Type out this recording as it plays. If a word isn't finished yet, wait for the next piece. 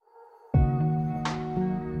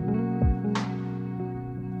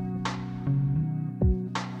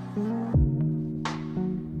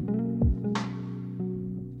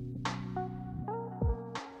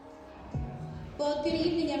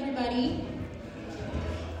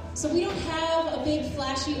So we don't have a big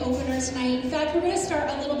flashy opener tonight. In fact, we're going to start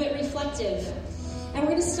a little bit reflective. And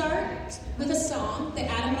we're going to start with a song that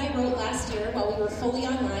Adam and I wrote last year while we were fully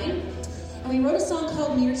online. And we wrote a song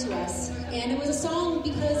called Near to Us. And it was a song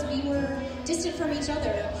because we were distant from each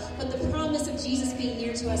other, but the promise of Jesus being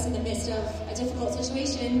near to us in the midst of a difficult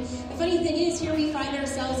situation. The funny thing is, here we find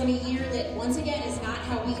ourselves in a year that, once again, is not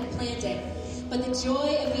how we had planned it, but the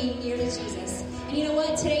joy of being near to Jesus. And you know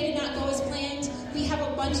what? Today did not go as planned. We have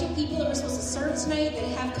a bunch of people that were supposed to serve tonight that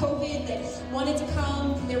have COVID, that wanted to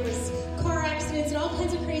come. There was car accidents and all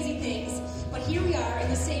kinds of crazy things. But here we are in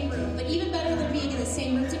the same room. But even better than being in the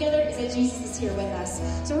same room together is that Jesus is here with us.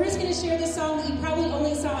 So we're just going to share this song that you probably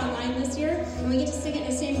only saw online this year, and we get to sing it in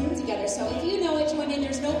the same room together. So if you know it, join in.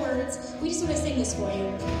 There's no words. We just want to sing this for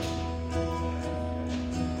you.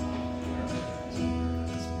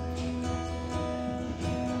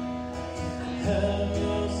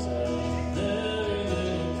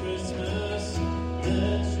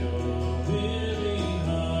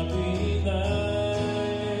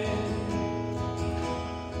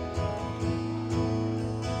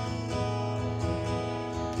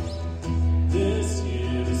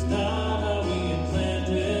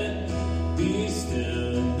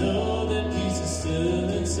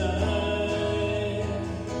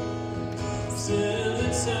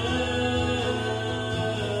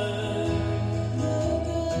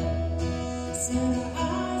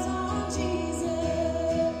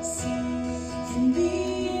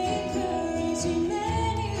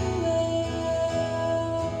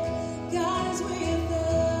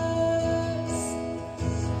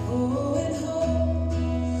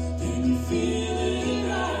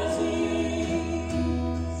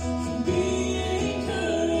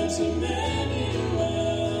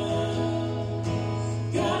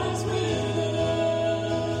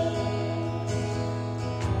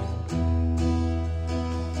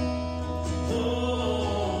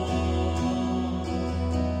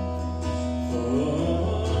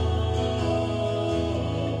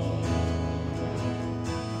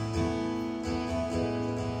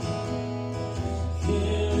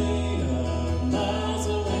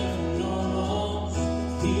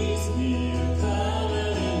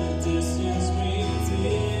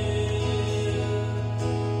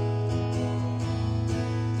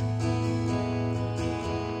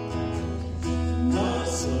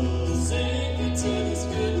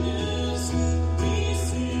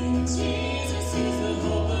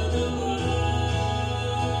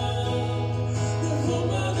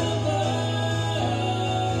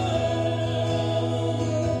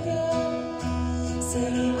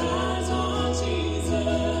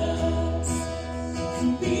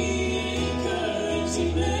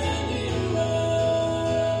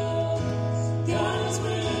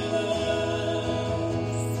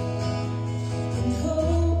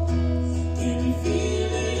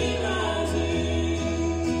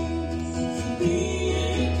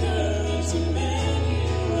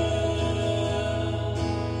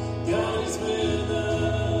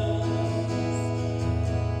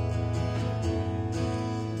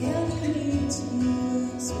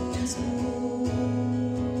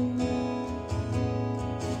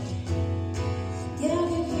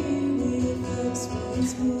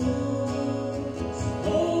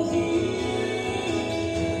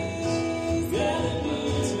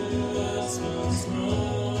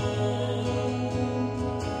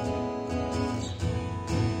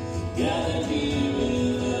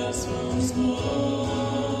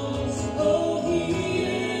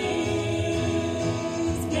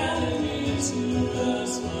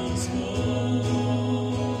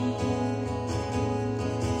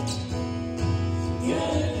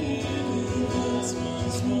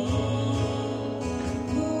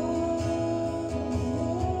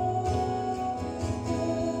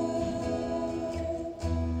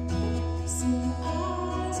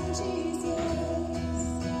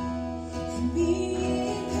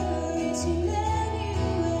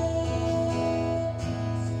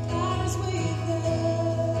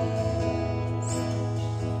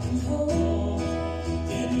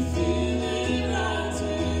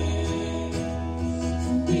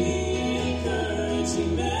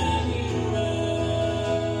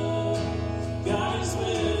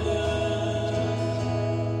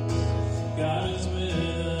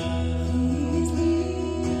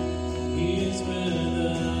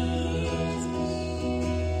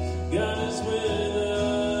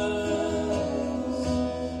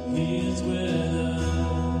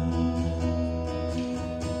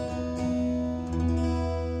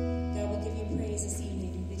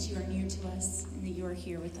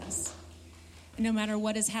 No matter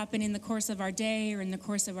what has happened in the course of our day or in the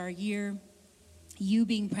course of our year, you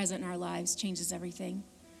being present in our lives changes everything.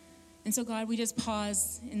 And so, God, we just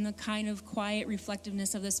pause in the kind of quiet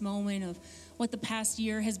reflectiveness of this moment of what the past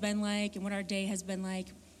year has been like and what our day has been like.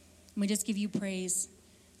 And we just give you praise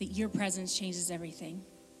that your presence changes everything.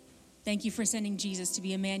 Thank you for sending Jesus to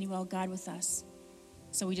be Emmanuel, God with us.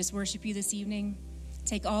 So we just worship you this evening.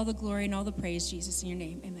 Take all the glory and all the praise, Jesus, in your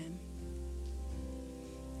name. Amen.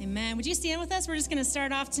 Amen. Would you stand with us? We're just going to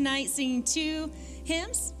start off tonight singing 2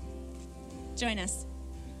 hymns. Join us.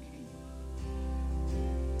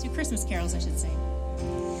 2 Christmas carols, I should say.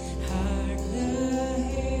 Hark the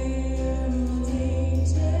herald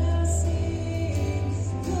angels sing,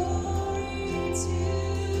 glory to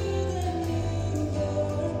the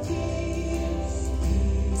newborn King.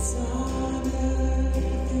 Peace on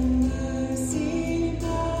earth and mercy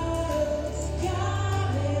mild,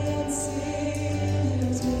 God and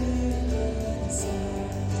sinners reconciled.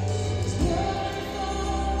 Joyful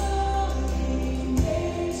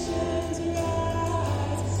nations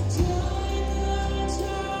rise, join the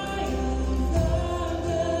triumph of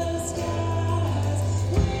the skies.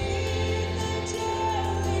 With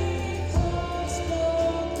angelic harps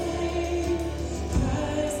proclaim,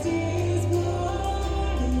 Christ is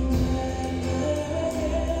born in Bethlehem.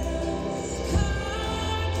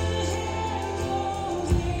 Hark the herald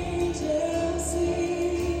angels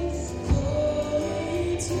sing,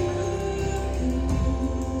 glory to the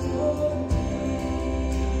newborn King.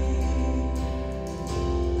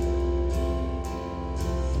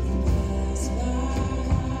 Pass by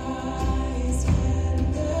highest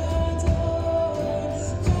and adored,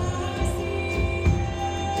 Christ the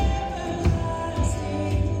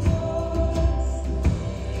everlasting Lord.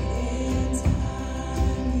 In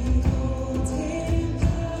time behold him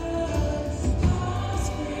come,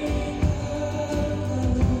 offspring of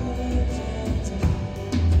the virgin born.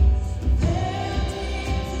 Veiled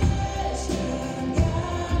in flesh, the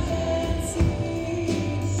Godhead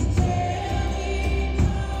seen, veiled in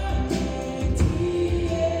perfect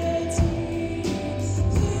deity,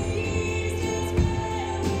 pleased as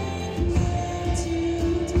man with men to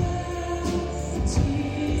dwell.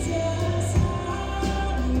 Jesus,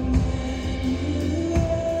 our Emmanuel.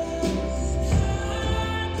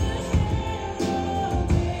 Hark the herald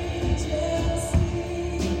angels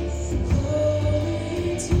sing,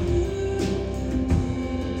 glory to the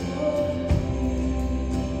newborn King.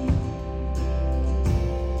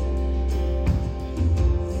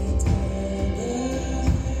 The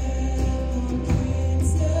heavenly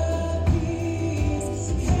Prince of Peace,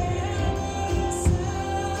 hail the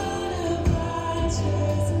Son of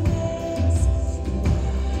Righteousness.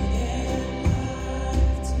 Light and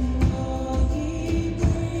life to all he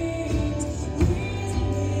brings, risen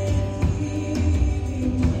with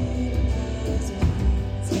healing in his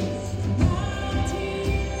wings. Mighty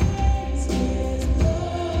raise his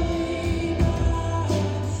glory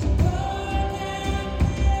rise, born that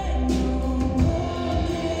men no more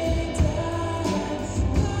may die.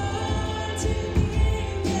 Born to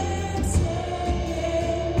give them second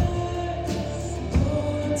birth,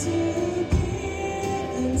 born to give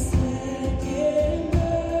them second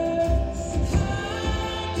birth.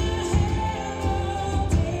 Hark the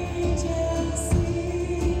herald angels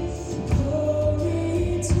sing, glory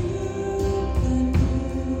to the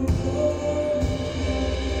newborn King.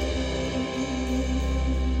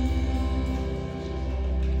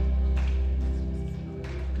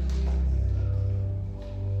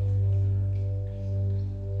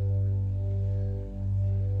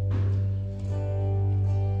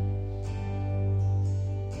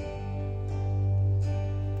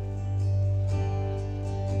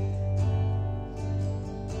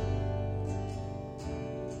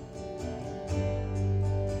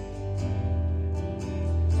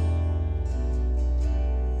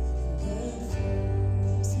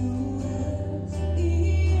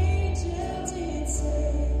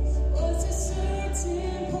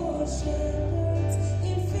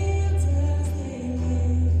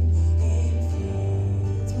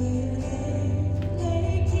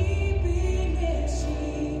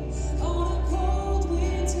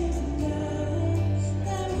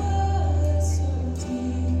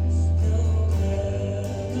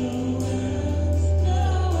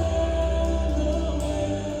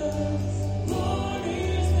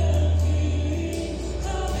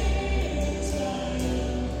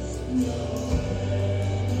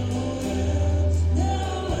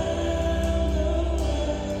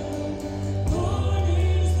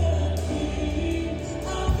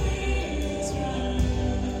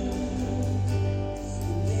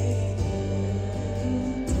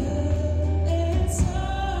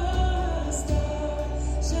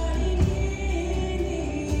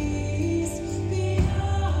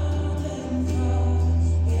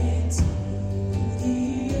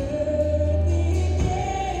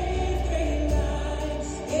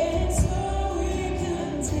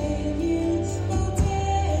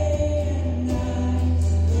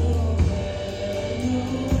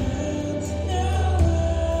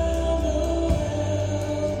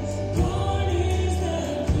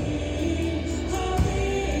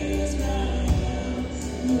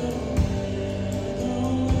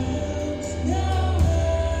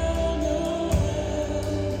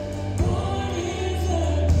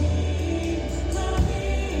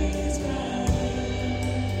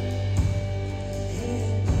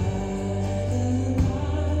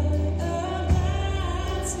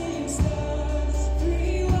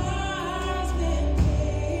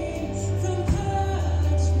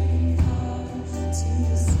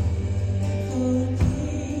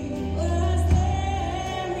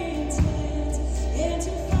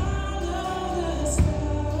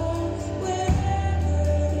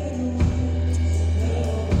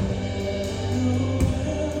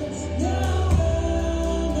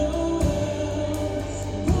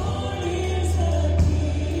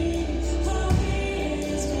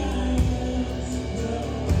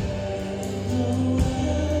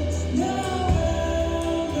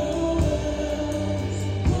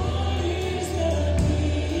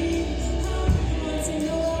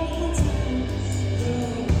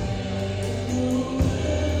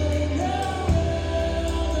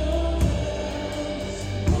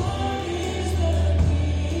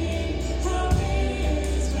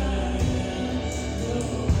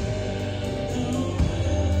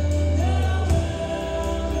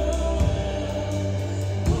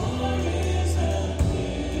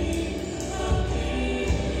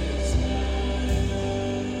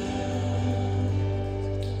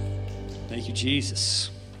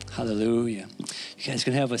 Jesus. Hallelujah. You guys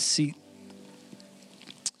can have a seat.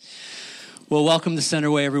 Well, welcome to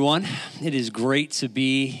Centerway, everyone. It is great to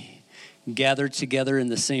be gathered together in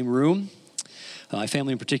the same room. My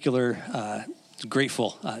family in particular,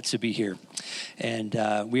 grateful to be here. And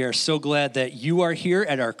we are so glad that you are here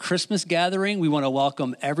at our Christmas gathering. We want to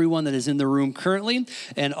welcome everyone that is in the room currently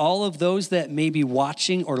and all of those that may be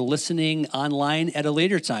watching or listening online at a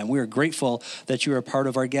later time. We are grateful that you are a part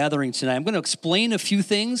of our gathering tonight. I'm going to explain a few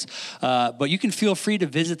things, but you can feel free to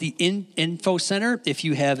visit the info center if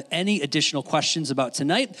you have any additional questions about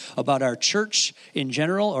tonight, about our church in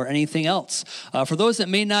general, or anything else. For those that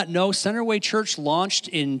may not know, Centerway Church launched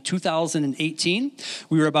in 2018.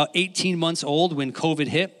 We were about 18 months old when COVID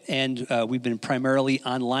hit, and we've been primarily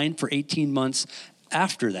online for 18 months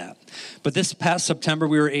after that. But this past September,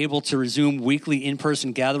 we were able to resume weekly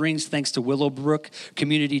in-person gatherings thanks to Willowbrook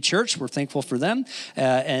Community Church. We're thankful for them.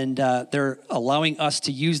 And they're allowing us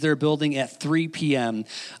to use their building at 3 p.m.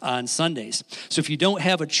 on Sundays. So if you don't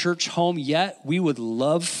have a church home yet, we would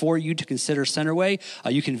love for you to consider Centerway.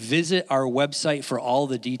 You can visit our website for all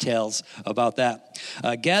the details about that.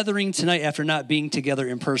 Gathering tonight after not being together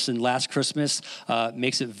in person last Christmas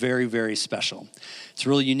makes it very, very special. It's a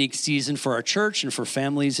really unique season for our church and for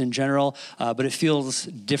families in general, but it feels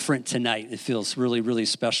different tonight. It feels really, really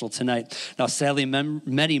special tonight. Now, sadly,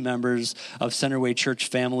 many members of Centerway Church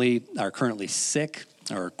family are currently sick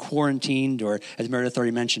or quarantined, or as Meredith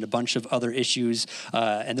already mentioned, a bunch of other issues,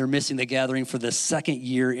 and they're missing the gathering for the second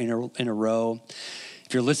year in a row.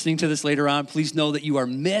 If you're listening to this later on, please know that you are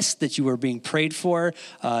missed, that you are being prayed for,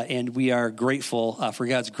 and we are grateful for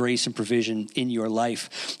God's grace and provision in your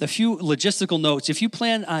life. A few logistical notes. If you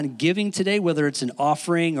plan on giving today, whether it's an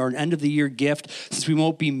offering or an end-of-the-year gift, since we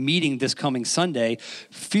won't be meeting this coming Sunday,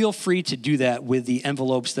 feel free to do that with the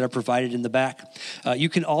envelopes that are provided in the back. You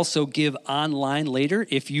can also give online later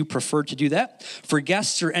if you prefer to do that. For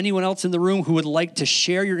guests or anyone else in the room who would like to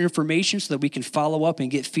share your information so that we can follow up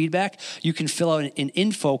and get feedback, you can fill out an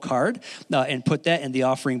info card and put that in the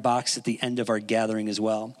offering box at the end of our gathering as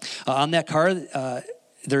well. On that card,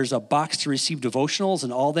 there's a box to receive devotionals,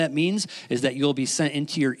 and all that means is that you'll be sent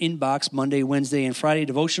into your inbox Monday, Wednesday, and Friday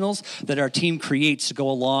devotionals that our team creates to go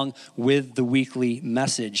along with the weekly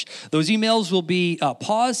message. Those emails will be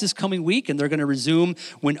paused this coming week, and they're going to resume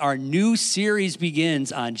when our new series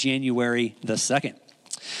begins on January the 2nd.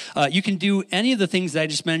 You can do any of the things that I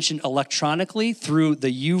just mentioned electronically through the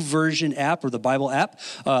YouVersion app or the Bible app.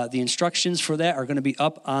 The instructions for that are going to be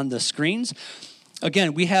up on the screens.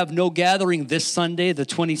 Again, we have no gathering this Sunday, the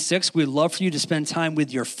 26th. We'd love for you to spend time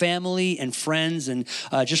with your family and friends and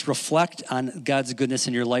just reflect on God's goodness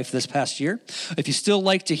in your life this past year. If you still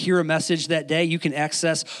like to hear a message that day, you can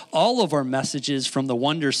access all of our messages from the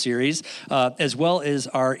Wonder series, as well as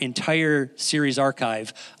our entire series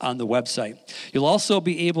archive on the website. You'll also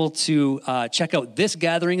be able to check out this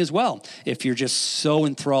gathering as well. If you're just so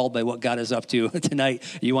enthralled by what God is up to tonight,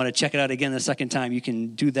 you want to check it out again the second time, you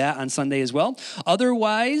can do that on Sunday as well.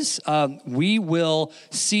 Otherwise, we will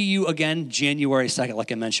see you again January 2nd,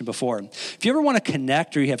 like I mentioned before. If you ever want to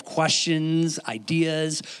connect or you have questions,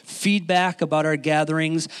 ideas, feedback about our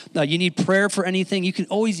gatherings, you need prayer for anything, you can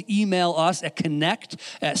always email us at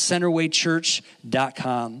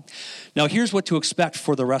connect@centerwaychurch.com. Now, here's what to expect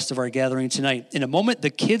for the rest of our gathering tonight. In a moment, the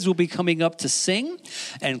kids will be coming up to sing,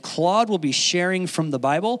 and Claude will be sharing from the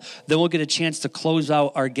Bible. Then we'll get a chance to close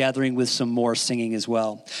out our gathering with some more singing as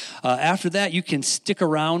well. After that, you can stick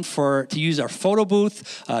around to use our photo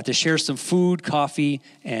booth, to share some food, coffee,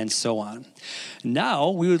 and so on. Now,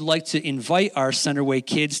 we would like to invite our Centerway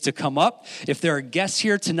kids to come up. If there are guests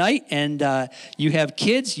here tonight and you have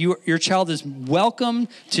kids, your child is welcome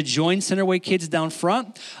to join Centerway kids down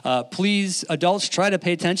front. Please, adults, try to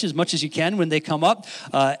pay attention as much as you can when they come up.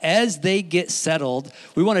 As they get settled,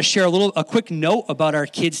 we want to share a quick note about our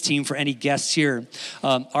kids team for any guests here.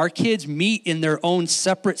 Our kids meet in their own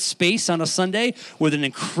separate space on a Sunday with an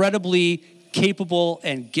incredibly capable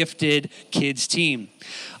and gifted kids team.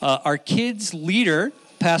 Our kids leader,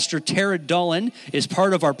 Pastor Tara Dolan, is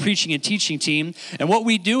part of our preaching and teaching team. And what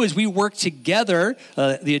we do is we work together,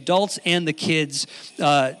 the adults and the kids,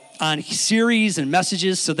 on series and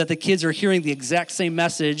messages so that the kids are hearing the exact same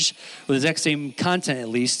message, or the exact same content at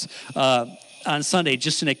least, on Sunday,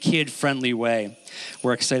 just in a kid-friendly way.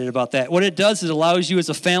 We're excited about that. What it does is it allows you as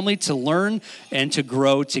a family to learn and to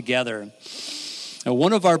grow together. Now,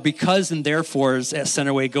 one of our because and therefores at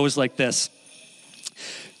Centerway goes like this.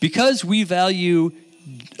 Because we value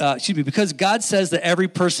because God says that every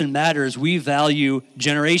person matters, we value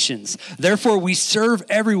generations. Therefore, we serve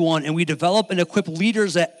everyone and we develop and equip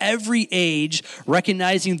leaders at every age,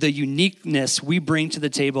 recognizing the uniqueness we bring to the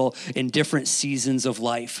table in different seasons of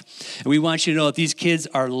life. And we want you to know that these kids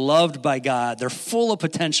are loved by God. They're full of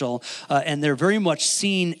potential, and they're very much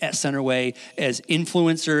seen at Centerway as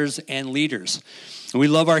influencers and leaders. And we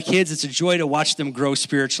love our kids. It's a joy to watch them grow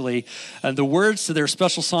spiritually. The words to their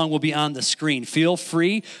special song will be on the screen. Feel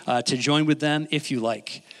free to join with them if you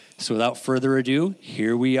like. So without further ado,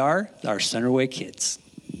 here we are, our Centerway kids.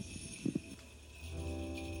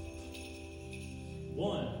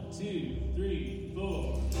 1, 2, 3,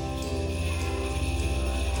 4.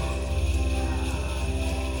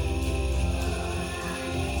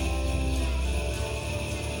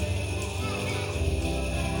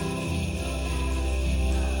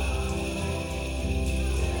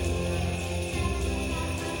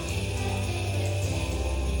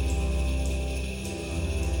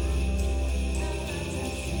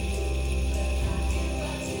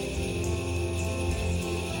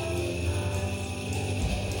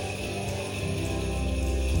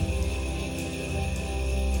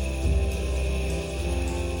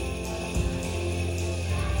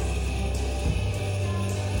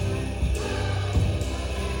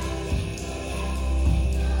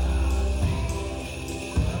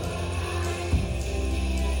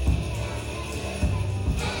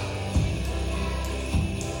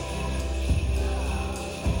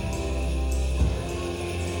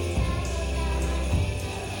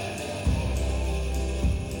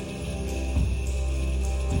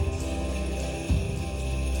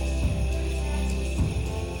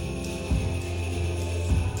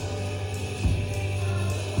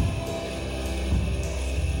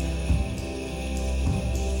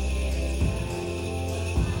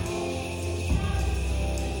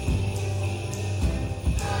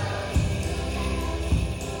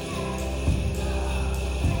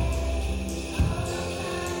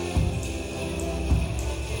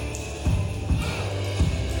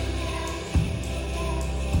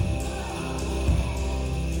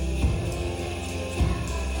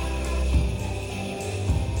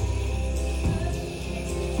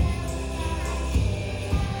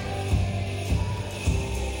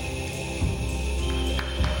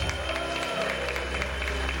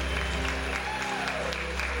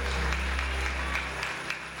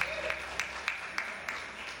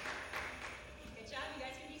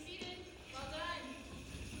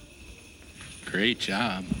 Great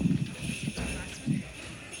job. You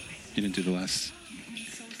didn't do the last. I'm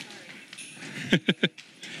so sorry.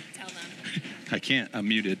 Tell them. I can't. I'm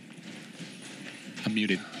muted.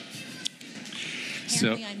 Apparently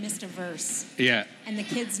So I missed a verse, yeah, and the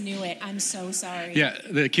kids knew it. I'm so sorry. yeah.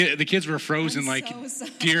 The kids were frozen I'm like so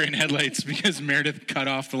sorry. deer in headlights because Meredith cut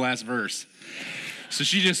off the last verse. So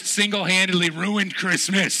she just single-handedly ruined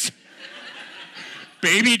Christmas.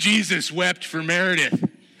 Baby Jesus wept for Meredith.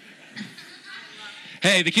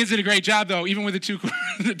 Hey, the kids did a great job, though, even with the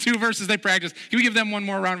two verses they practiced. Can we give them one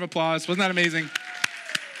more round of applause? Wasn't that amazing?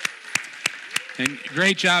 And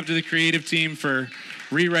great job to the creative team for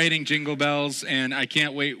rewriting Jingle Bells. And I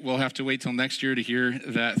can't wait. We'll have to wait till next year to hear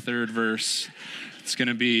that third verse. It's going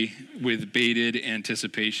to be with bated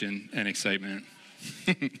anticipation and excitement.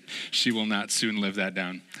 She will not soon live that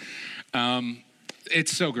down.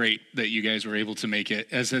 It's so great that you guys were able to make it.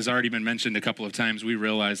 As has already been mentioned a couple of times, we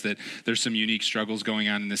realize that there's some unique struggles going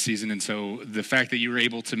on in this season. And so the fact that you were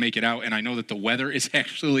able to make it out, and I know that the weather is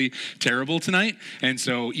actually terrible tonight. And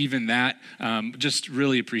so even that, just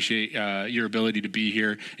really appreciate your ability to be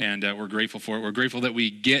here. And we're grateful for it. We're grateful that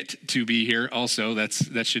we get to be here also.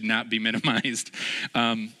 That should not be minimized.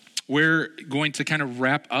 We're going to kind of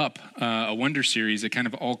wrap up a Wonder series that kind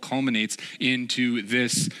of all culminates into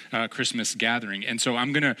this Christmas gathering. And so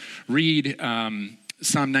I'm going to read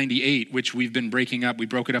Psalm 98, which we've been breaking up. We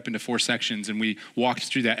broke it up into 4 sections, and we walked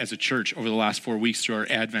through that as a church over the last 4 weeks through our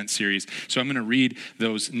Advent series. So I'm going to read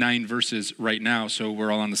those 9 verses right now so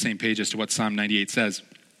we're all on the same page as to what Psalm 98 says.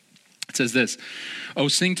 It says this: "Oh,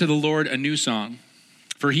 sing to the Lord a new song,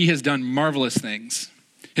 for he has done marvelous things.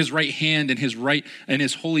 His right hand and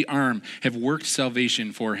his holy arm have worked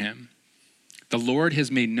salvation for him. The Lord has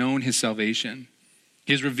made known his salvation.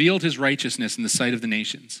 He has revealed his righteousness in the sight of the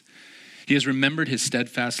nations. He has remembered his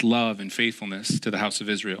steadfast love and faithfulness to the house of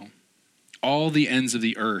Israel. All the ends of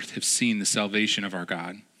the earth have seen the salvation of our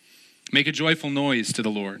God. Make a joyful noise to the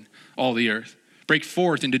Lord, all the earth. Break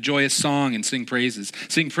forth into joyous song and sing praises.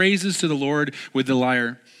 Sing praises to the Lord with the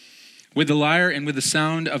lyre and with the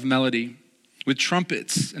sound of melody. With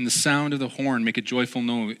trumpets and the sound of the horn, make a joyful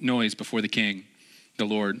noise before the King, the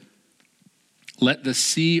Lord. Let the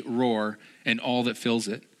sea roar and all that fills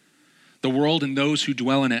it, the world and those who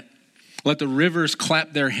dwell in it. Let the rivers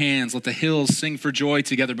clap their hands. Let the hills sing for joy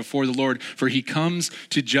together before the Lord, for he comes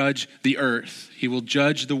to judge the earth. He will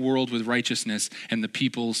judge the world with righteousness and the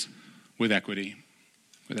peoples with equity.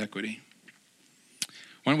 With equity.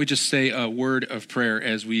 Why don't we just say a word of prayer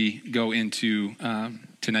as we go into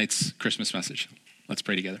tonight's Christmas message? Let's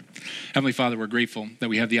pray together. Heavenly Father, we're grateful that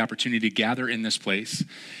we have the opportunity to gather in this place,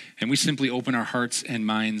 and we simply open our hearts and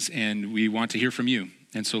minds, and we want to hear from you.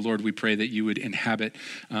 And so, Lord, we pray that you would inhabit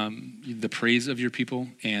the praise of your people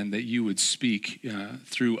and that you would speak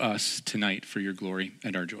through us tonight for your glory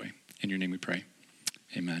and our joy. In your name we pray.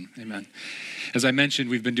 Amen. Amen. As I mentioned,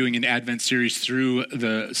 we've been doing an Advent series through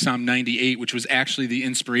the Psalm 98, which was actually the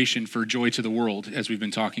inspiration for Joy to the World, as we've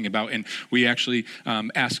been talking about. And we actually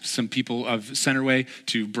asked some people of Centerway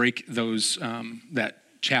to break those that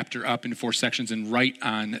chapter up into 4 sections and write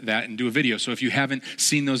on that and do a video. So if you haven't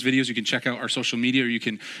seen those videos, you can check out our social media, or you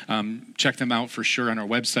can check them out for sure on our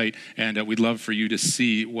website. And we'd love for you to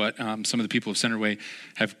see what some of the people of Centerway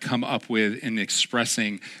have come up with in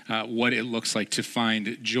expressing what it looks like to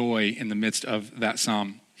find joy in the midst of that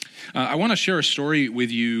psalm. I want to share a story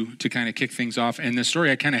with you to kind of kick things off. And the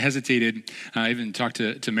story, I kind of hesitated. I even talked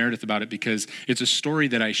to Meredith about it because it's a story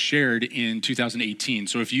that I shared in 2018.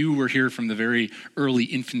 So if you were here from the very early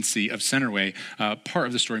infancy of Centerway, part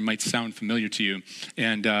of the story might sound familiar to you.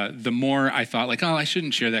 And the more I thought like, oh, I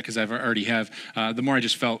shouldn't share that because I already have, the more I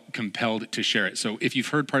just felt compelled to share it. So if you've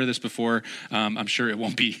heard part of this before, I'm sure it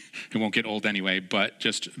won't get old anyway, but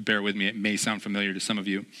just bear with me. It may sound familiar to some of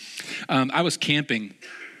you. I was camping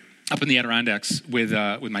up in the Adirondacks with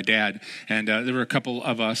my dad, and there were a couple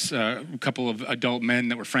of us, a couple of adult men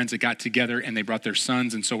that were friends that got together, and they brought their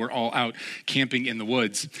sons, and so we're all out camping in the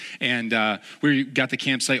woods. And we got the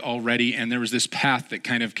campsite all ready, and there was this path that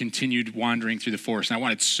kind of continued wandering through the forest, and I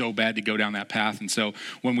wanted so bad to go down that path. And so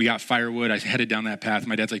when we got firewood, I headed down that path.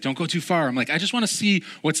 My dad's like, "Don't go too far." I'm like, "I just want to see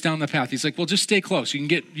what's down the path." He's like, "Well, just stay close. You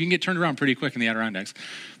can get turned around pretty quick in the Adirondacks."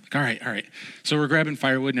 All right. So we're grabbing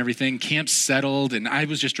firewood and everything. Camp's settled, and I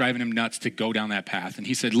was just driving him nuts to go down that path. And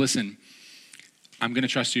he said, "Listen, I'm going to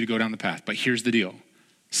trust you to go down the path, but here's the deal.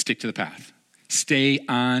 Stick to the path. Stay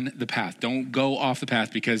on the path. Don't go off the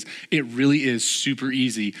path because it really is super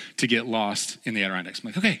easy to get lost in the Adirondacks." I'm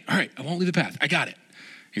like, "Okay, all right, I won't leave the path. I got it."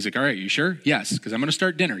 He's like, "All right, you sure?" "Yes, because I'm going to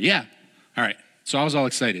start dinner." "Yeah." "All right." So I was all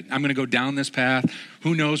excited. I'm going to go down this path.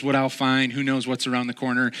 Who knows what I'll find? Who knows what's around the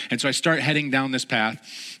corner? And so I start heading down this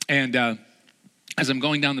path. And as I'm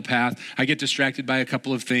going down the path, I get distracted by a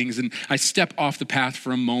couple of things. And I step off the path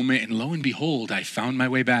for a moment. And lo and behold, I found my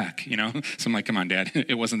way back, So I'm like, "Come on, Dad.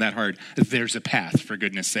 It wasn't that hard. There's a path, for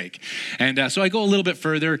goodness sake." And so I go a little bit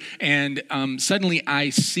further. And suddenly I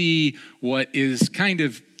see what is kind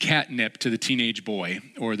of catnip to the teenage boy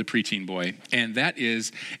or the preteen boy. And that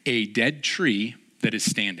is a dead tree that is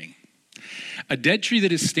standing. A dead tree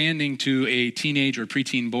that is standing to a teenage or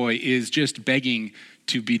preteen boy is just begging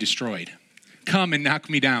to be destroyed. Come and knock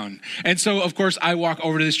me down. And so, of course, I walk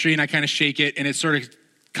over to this tree and I kind of shake it, and it sort of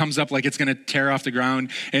comes up like it's going to tear off the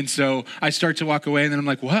ground. And so I start to walk away, and then I'm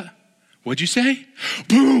like, "What? What'd you say?"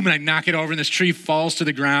 Boom, and I knock it over, and this tree falls to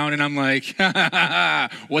the ground, and I'm like,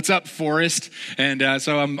 "What's up, forest?" And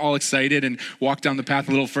so I'm all excited and walk down the path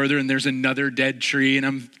a little further, and there's another dead tree, and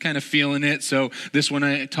I'm kind of feeling it. So this one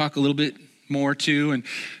I talk a little bit more to, and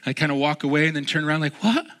I kind of walk away and then turn around like,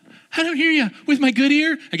 "What? I don't hear you with my good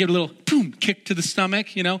ear." I give it a little boom, kick to the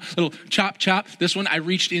stomach, little chop, chop. This one I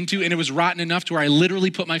reached into, and it was rotten enough to where I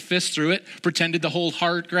literally put my fist through it, pretended to hold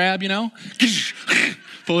heart grab,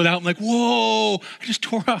 Pull it out. I'm like, "Whoa, I just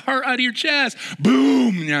tore a heart out of your chest."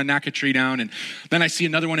 Boom, knock a tree down. And then I see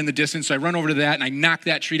another one in the distance. So I run over to that and I knock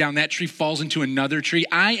that tree down. That tree falls into another tree.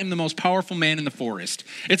 I am the most powerful man in the forest.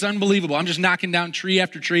 It's unbelievable. I'm just knocking down tree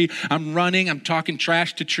after tree. I'm running. I'm talking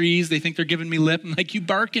trash to trees. They think they're giving me lip. I'm like, "You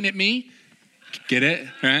barking at me?" Get it?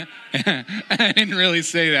 Right? I didn't really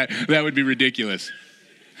say that. That would be ridiculous.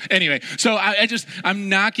 Anyway, so I'm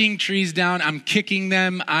knocking trees down. I'm kicking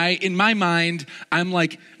them. In my mind, I'm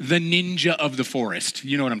like the ninja of the forest.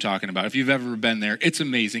 You know what I'm talking about. If you've ever been there, it's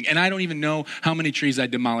amazing. And I don't even know how many trees I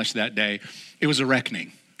demolished that day. It was a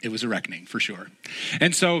reckoning. It was a reckoning for sure.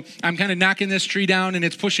 And so I'm kind of knocking this tree down, and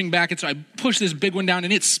it's pushing back. And so I push this big one down,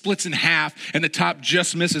 and it splits in half, and the top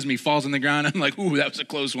just misses me, falls on the ground. I'm like, "Ooh, that was a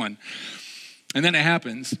close one." And then it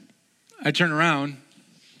happens. I turn around,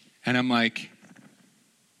 and I'm like,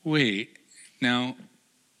 "Wait, now,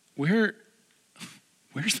 where's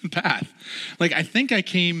the path?" Like, I think I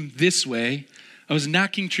came this way. I was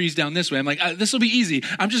knocking trees down this way. I'm like, "This will be easy.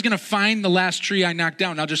 I'm just going to find the last tree I knocked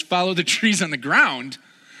down. I'll just follow the trees on the ground."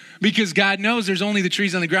 because God knows there's only the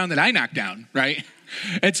trees on the ground that I knocked down, right?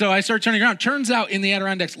 And so I start turning around. Turns out in the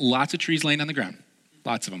Adirondacks, lots of trees laying on the ground.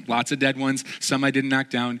 Lots of them, lots of dead ones, some I didn't knock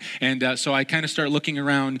down. And so I kind of start looking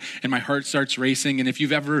around and my heart starts racing. And if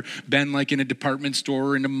you've ever been like in a department store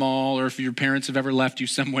or in a mall, or if your parents have ever left you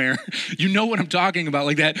somewhere, you know what I'm talking about,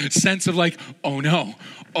 like that sense of like, oh no,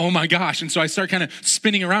 oh my gosh. And so I start kind of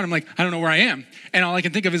spinning around. I'm like, I don't know where I am. And all I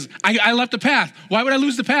can think of is, I left the path. Why would I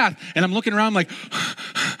lose the path? And I'm looking around like,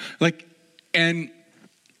 and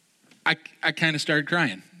I kind of started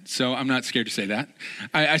crying. So I'm not scared to say that.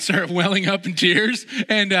 I start welling up in tears,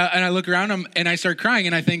 and I look around and I start crying,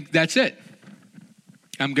 and I think, that's it.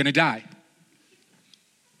 I'm going to die.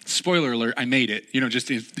 Spoiler alert, I made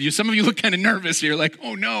it. Some of you look kind of nervous. You're like,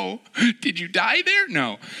 oh no, did you die there?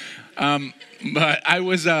 No. But I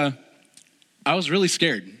was really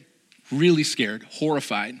scared,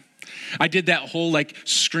 horrified. I did that whole like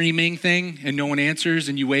screaming thing, and no one answers,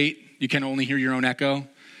 and you wait. You can only hear your own echo.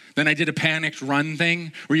 Then I did a panicked run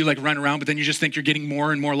thing where you like run around, but then you just think you're getting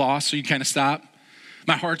more and more lost, so you kind of stop.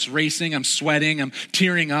 My heart's racing, I'm sweating, I'm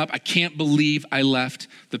tearing up. I can't believe I left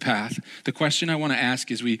the path. The question I want to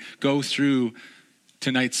ask as we go through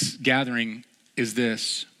tonight's gathering is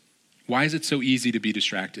this: why is it so easy to be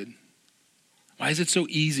distracted? Why is it so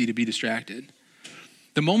easy to be distracted?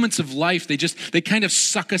 The moments of life, they kind of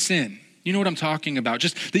suck us in. You know what I'm talking about?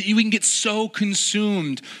 Just that we can get so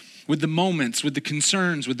consumed with the moments, with the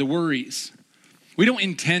concerns, with the worries. We don't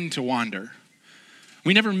intend to wander.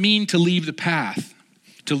 We never mean to leave the path,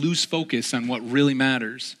 to lose focus on what really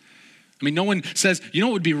matters. I mean, no one says, you know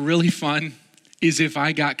what would be really fun is if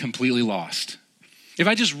I got completely lost. If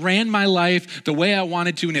I just ran my life the way I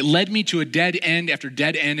wanted to and it led me to a dead end after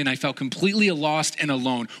dead end and I felt completely lost and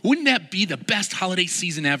alone. Wouldn't that be the best holiday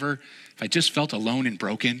season ever if I just felt alone and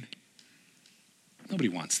broken? Nobody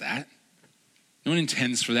wants that. No one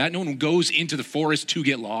intends for that. No one goes into the forest to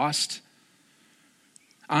get lost.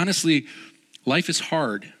 Honestly, life is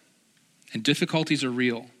hard and difficulties are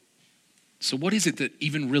real. So what is it that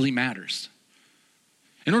even really matters?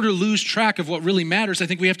 In order to lose track of what really matters, I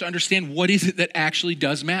think we have to understand what is it that actually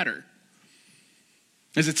does matter.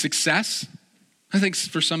 Is it success? I think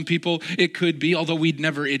for some people it could be, although we'd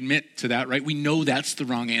never admit to that, right? We know that's the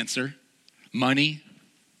wrong answer. Money.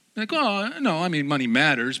 Like, oh, no, I mean, money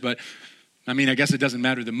matters, but I guess it doesn't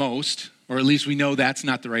matter the most, or at least we know that's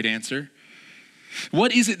not the right answer.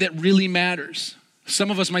 What is it that really matters?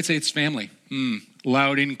 Some of us might say it's family.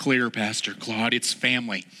 Loud and clear, Pastor Claude, it's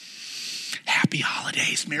family. Happy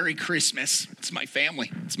holidays, Merry Christmas. It's my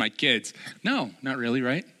family, it's my kids. No, not really,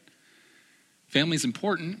 right? Family's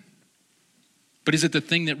important. But is it the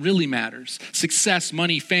thing that really matters? Success,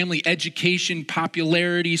 money, family, education,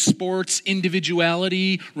 popularity, sports,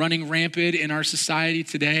 individuality running rampant in our society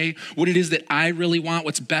today. What it is that I really want,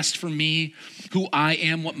 what's best for me, who I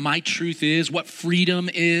am, what my truth is, what freedom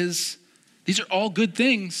is. These are all good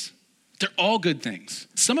things. They're all good things.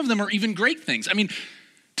 Some of them are even great things. I mean,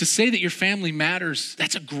 to say that your family matters,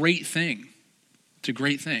 that's a great thing. It's a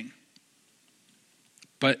great thing.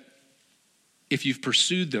 But if you've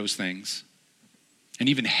pursued those things, and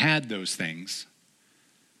even had those things,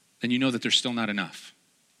 then you know that they're still not enough.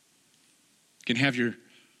 You can have your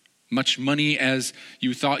much money as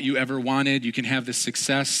you thought you ever wanted. You can have the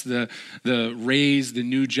success, the raise, the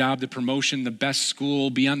new job, the promotion, the best school,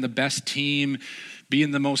 be on the best team, be in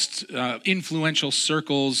the most influential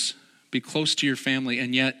circles, be close to your family,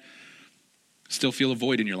 and yet still feel a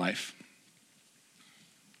void in your life.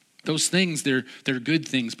 Those things, they're good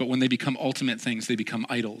things, but when they become ultimate things, they become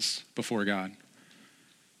idols before God.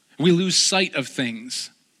 We lose sight of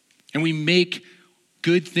things, and we make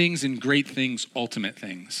good things and great things ultimate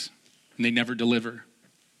things, and they never deliver.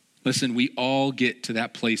 Listen, we all get to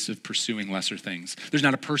that place of pursuing lesser things. There's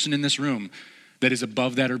not a person in this room that is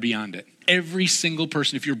above that or beyond it. Every single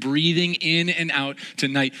person, if you're breathing in and out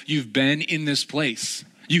tonight, you've been in this place.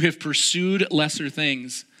 You have pursued lesser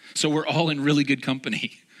things, so we're all in really good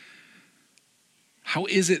company. How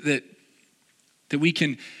is it that we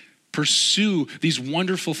can pursue these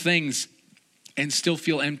wonderful things and still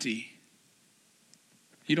feel empty?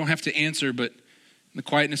 You don't have to answer, but in the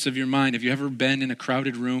quietness of your mind, have you ever been in a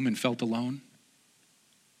crowded room and felt alone?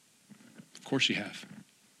 Of course you have.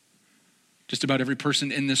 Just about every person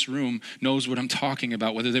in this room knows what I'm talking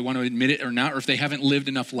about, whether they want to admit it or not, or if they haven't lived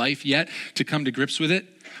enough life yet to come to grips with it.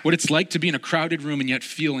 What it's like to be in a crowded room and yet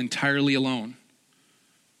feel entirely alone.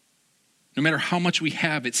 No matter how much we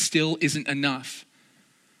have, it still isn't enough.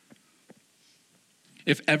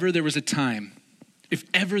 If ever there was a time,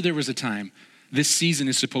 this season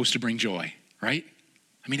is supposed to bring joy, right?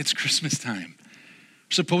 I mean, it's Christmas time.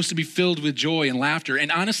 We're supposed to be filled with joy and laughter.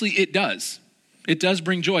 And honestly, it does. It does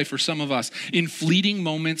bring joy for some of us. In fleeting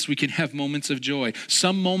moments, we can have moments of joy.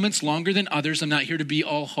 Some moments longer than others. I'm not here to be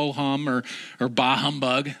all ho-hum or bah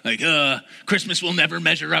humbug. Like, Christmas will never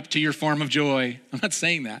measure up to your form of joy. I'm not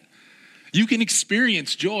saying that. You can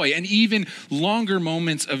experience joy and even longer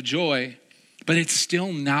moments of joy, but it's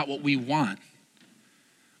still not what we want.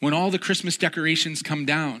 When all the Christmas decorations come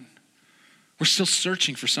down, we're still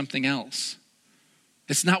searching for something else.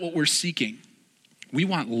 It's not what we're seeking. We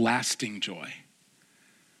want lasting joy.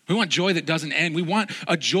 We want joy that doesn't end. We want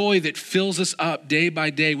a joy that fills us up day by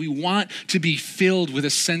day. We want to be filled with a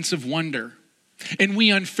sense of wonder. And we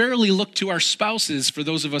unfairly look to our spouses, for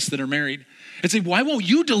those of us that are married, and say, why won't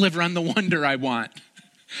you deliver on the wonder I want?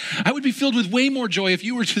 I would be filled with way more joy if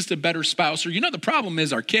you were just a better spouse. Or, the problem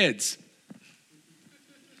is our kids.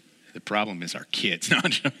 The problem is our kids. No,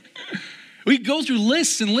 I'm joking. We go through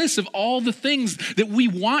lists and lists of all the things that we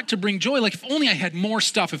want to bring joy. Like, if only I had more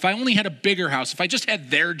stuff, if I only had a bigger house, if I just had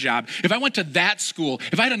their job, if I went to that school,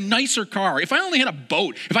 if I had a nicer car, if I only had a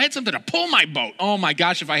boat, if I had something to pull my boat. Oh my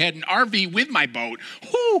gosh, if I had an RV with my boat.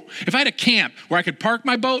 Whoo! If I had a camp where I could park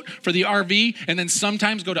my boat for the RV and then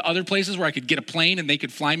sometimes go to other places where I could get a plane and they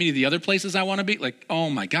could fly me to the other places I want to be. Like, oh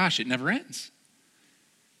my gosh, it never ends.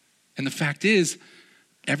 And the fact is,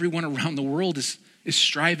 everyone around the world is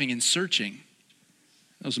striving and searching.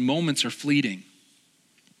 Those moments are fleeting.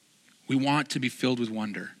 We want to be filled with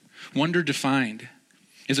wonder. Wonder defined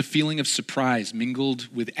is a feeling of surprise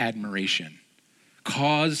mingled with admiration,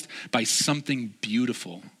 caused by something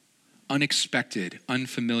beautiful, unexpected,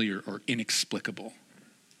 unfamiliar, or inexplicable.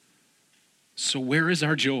 So where is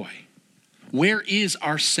our joy? Where is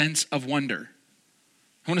our sense of wonder?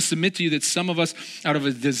 I want to submit to you that some of us, out of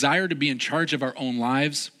a desire to be in charge of our own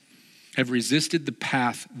lives, have resisted the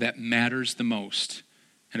path that matters the most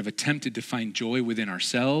and have attempted to find joy within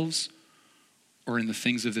ourselves or in the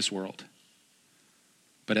things of this world.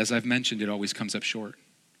 But as I've mentioned, it always comes up short.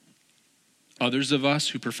 Others of us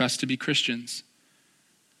who profess to be Christians,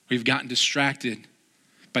 we've gotten distracted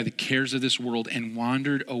by the cares of this world and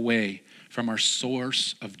wandered away from our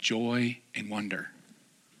source of joy and wonder.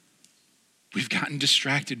 We've gotten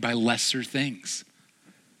distracted by lesser things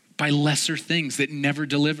that never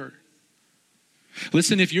deliver.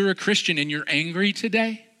 Listen, if you're a Christian and you're angry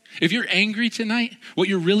today, if you're angry tonight, what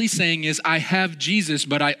you're really saying is, I have Jesus,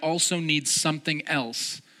 but I also need something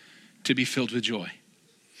else to be filled with joy.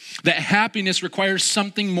 That happiness requires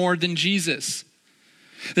something more than Jesus.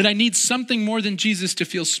 That I need something more than Jesus to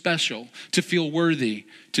feel special, to feel worthy,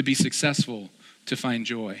 to be successful, to find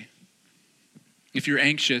joy. If you're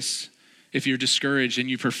anxious, if you're discouraged and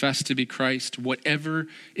you profess to be Christ, whatever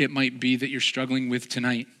it might be that you're struggling with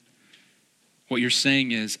tonight, what you're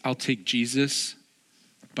saying is, I'll take Jesus,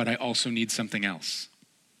 but I also need something else.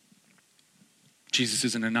 Jesus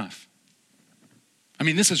isn't enough. I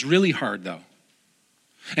mean, this is really hard though.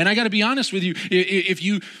 And I got to be honest with you, if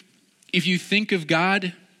you think of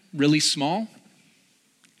God really small,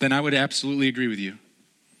 then I would absolutely agree with you.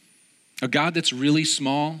 A God that's really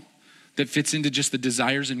small, that fits into just the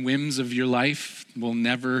desires and whims of your life, will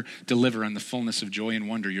never deliver on the fullness of joy and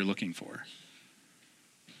wonder you're looking for.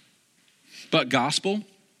 But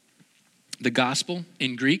the gospel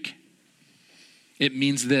in Greek, it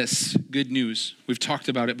means this, good news. We've talked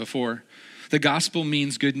about it before. The gospel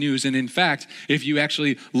means good news. And in fact, if you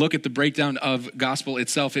actually look at the breakdown of gospel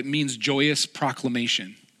itself, it means joyous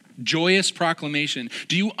proclamation. Joyous proclamation.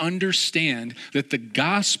 Do you understand that the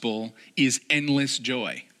gospel is endless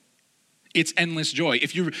joy? It's endless joy.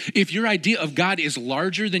 If your idea of God is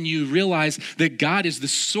larger than you realize that God is the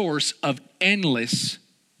source of endless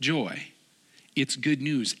joy, it's good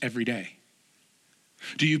news every day.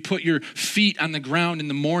 Do you put your feet on the ground in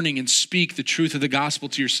the morning and speak the truth of the gospel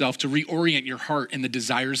to yourself to reorient your heart and the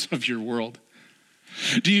desires of your world?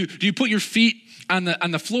 Do you put your feet on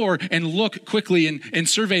the floor and look quickly and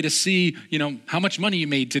survey to see, how much money you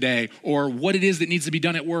made today, or what it is that needs to be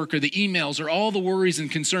done at work, or the emails, or all the worries and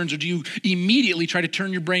concerns? Or do you immediately try to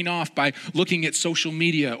turn your brain off by looking at social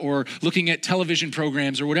media or looking at television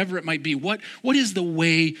programs or whatever it might be? What is the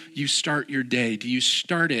way you start your day? Do you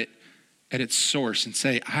start it at its source and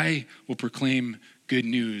say, I will proclaim good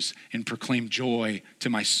news and proclaim joy to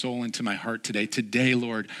my soul and to my heart today. Today,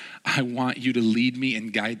 Lord, I want you to lead me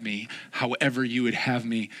and guide me however you would have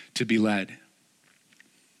me to be led.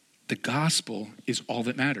 The gospel is all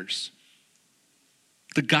that matters.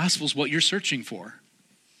 The gospel is what you're searching for.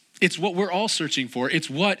 It's what we're all searching for. It's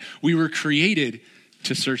what we were created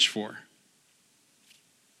to search for.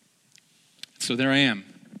 So there I am,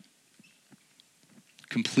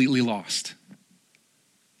 completely lost,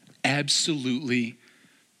 absolutely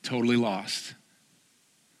totally lost.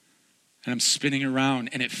 And I'm spinning around,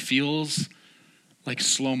 and it feels like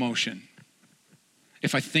slow motion.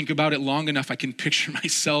 If I think about it long enough, I can picture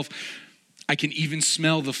myself. I can even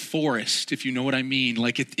smell the forest, if you know what I mean.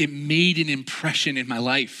 Like it made an impression in my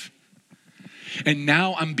life. And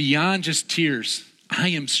now I'm beyond just tears. I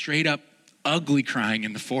am straight up ugly crying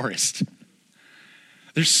in the forest.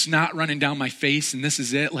 There's snot running down my face, and this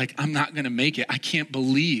is it. Like, I'm not going to make it. I can't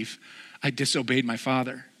believe I disobeyed my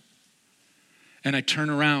father. And I turn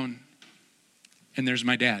around, and there's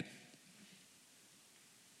my dad.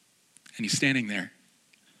 And he's standing there.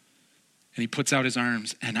 And he puts out his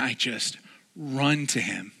arms, and I just run to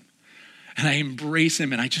him. And I embrace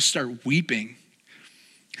him, and I just start weeping.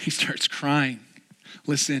 He starts crying.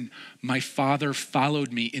 Listen, my father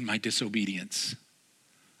followed me in my disobedience.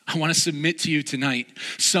 I want to submit to you tonight.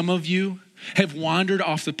 Some of you have wandered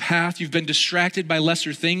off the path. You've been distracted by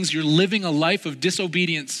lesser things. You're living a life of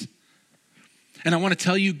disobedience. And I want to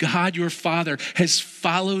tell you, God, your Father, has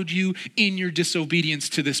followed you in your disobedience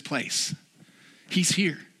to this place. He's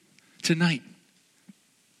here tonight.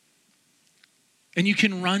 And you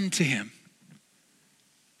can run to him.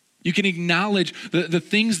 You can acknowledge the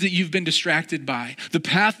things that you've been distracted by, the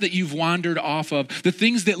path that you've wandered off of, the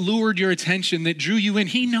things that lured your attention, that drew you in.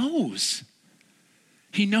 He knows.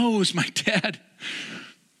 He knows. My dad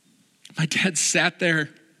sat there.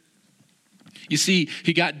 You see,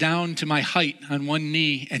 he got down to my height on one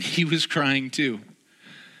knee, and he was crying too.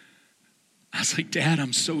 I was like, Dad,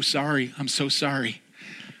 I'm so sorry. I'm so sorry.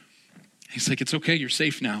 He's like, it's okay. You're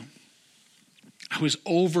safe now. I was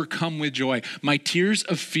overcome with joy. My tears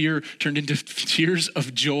of fear turned into tears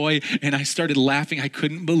of joy, and I started laughing. I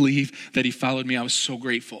couldn't believe that he followed me. I was so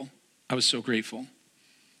grateful. I was so grateful.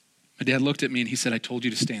 My dad looked at me and he said, I told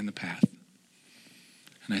you to stay in the path.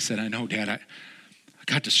 And I said, I know, Dad. I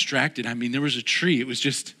got distracted. I mean, there was a tree.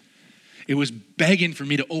 It was begging for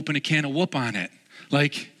me to open a can of whoop on it.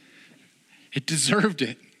 Like, it deserved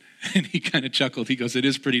it. And he kind of chuckled. He goes, it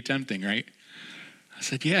is pretty tempting, right? I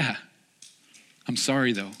said, yeah. I'm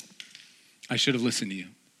sorry, though. I should have listened to you.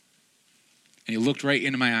 And he looked right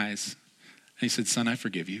into my eyes. And he said, son, I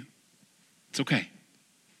forgive you. It's okay.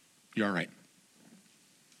 You're all right.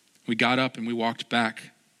 We got up and we walked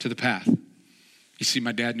back to the path. You see,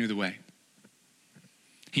 my dad knew the way.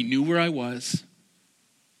 He knew where I was,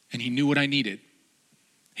 and he knew what I needed.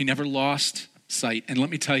 He never lost sight. And let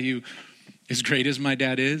me tell you, as great as my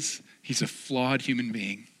dad is, he's a flawed human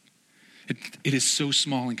being. It is so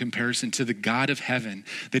small in comparison to the God of heaven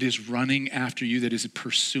that is running after you, that is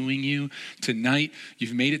pursuing you. Tonight,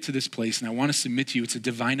 you've made it to this place, and I want to submit to you, it's a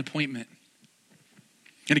divine appointment.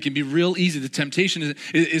 And it can be real easy. The temptation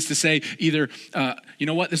is to say either, you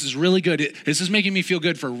know what, this is really good. This is making me feel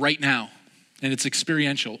good for right now, and it's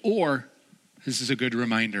experiential. Or this is a good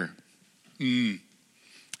reminder.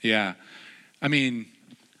 Yeah, I mean,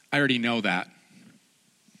 I already know that.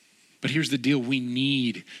 But here's the deal. We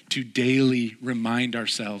need to daily remind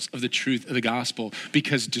ourselves of the truth of the gospel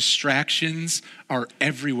because distractions are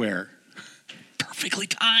everywhere. Perfectly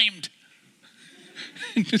timed.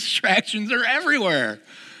 Distractions are everywhere.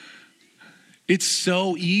 It's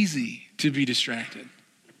so easy to be distracted.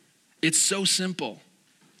 It's so simple.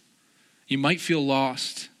 You might feel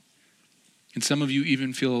lost, and some of you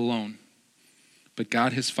even feel alone. But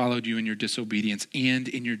God has followed you in your disobedience and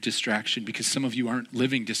in your distraction because some of you aren't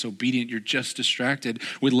living disobedient. You're just distracted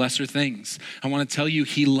with lesser things. I want to tell you,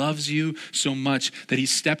 he loves you so much that he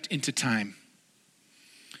stepped into time.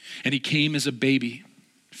 And he came as a baby,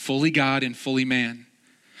 fully God and fully man,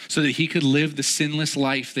 so that he could live the sinless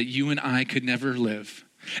life that you and I could never live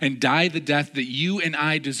and die the death that you and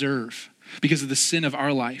I deserve because of the sin of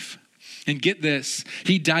our life. And get this,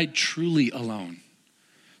 he died truly alone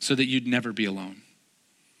so that you'd never be alone.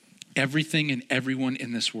 Everything and everyone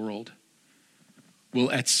in this world will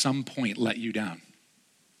at some point let you down.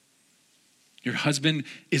 Your husband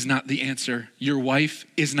is not the answer. Your wife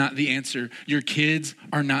is not the answer. Your kids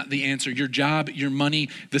are not the answer. Your job, your money,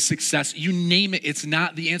 the success, you name it, it's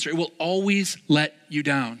not the answer. It will always let you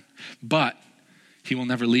down. But he will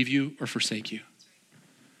never leave you or forsake you.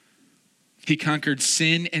 He conquered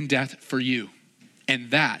sin and death for you.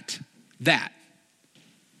 And that,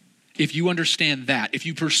 if you understand that, if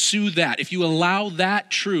you pursue that, if you allow that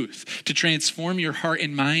truth to transform your heart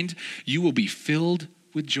and mind, you will be filled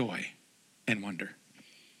with joy and wonder.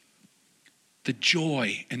 The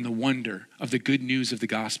joy and the wonder of the good news of the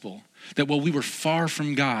gospel, that while we were far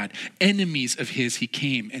from God, enemies of his, he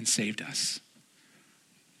came and saved us.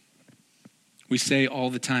 We say all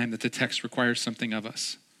the time that the text requires something of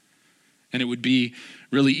us. And it would be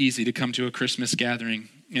really easy to come to a Christmas gathering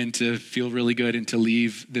and to feel really good and to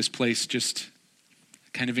leave this place just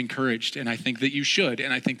kind of encouraged. And I think that you should,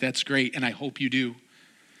 and I think that's great, and I hope you do.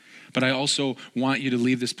 But I also want you to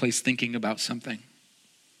leave this place thinking about something.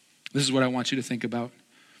 This is what I want you to think about.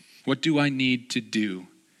 What do I need to do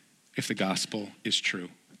if the gospel is true?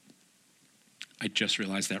 I just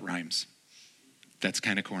realized that rhymes. That's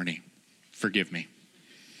kind of corny. Forgive me.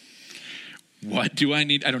 What do I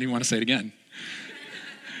need? I don't even want to say it again.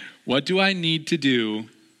 What do I need to do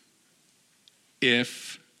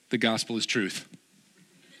if the gospel is truth?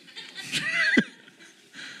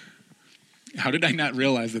 How did I not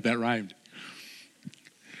realize that rhymed?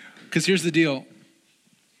 Because here's the deal.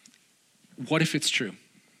 What if it's true?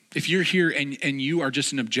 If you're here and you are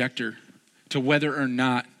just an objector to whether or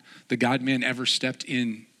not the God-man ever stepped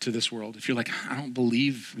into this world, if you're like, I don't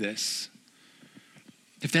believe this.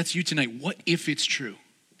 If that's you tonight, what if it's true?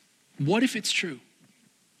 What if it's true?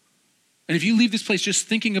 And if you leave this place just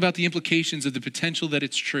thinking about the implications of the potential that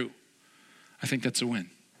it's true, I think that's a win.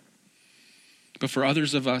 But for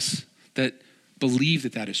others of us that believe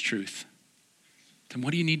that is truth, then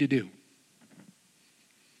what do you need to do?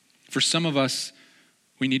 For some of us,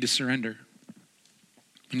 we need to surrender.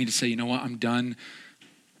 We need to say, you know what, I'm done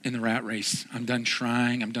in the rat race. I'm done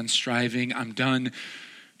trying. I'm done striving. I'm done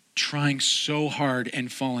trying so hard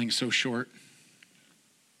and falling so short.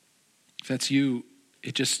 If that's you,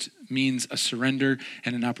 it just means a surrender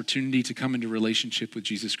and an opportunity to come into relationship with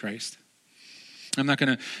Jesus Christ. I'm not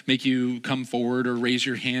going to make you come forward or raise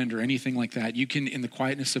your hand or anything like that. You can, in the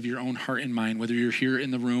quietness of your own heart and mind, whether you're here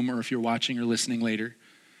in the room or if you're watching or listening later,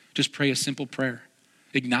 just pray a simple prayer.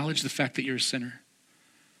 Acknowledge the fact that you're a sinner.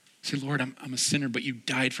 Say, Lord, I'm a sinner, but you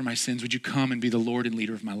died for my sins. Would you come and be the Lord and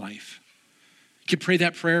leader of my life? You can pray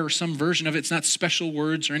that prayer or some version of it. It's not special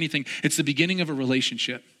words or anything. It's the beginning of a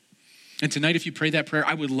relationship. And tonight, if you pray that prayer,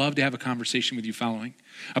 I would love to have a conversation with you following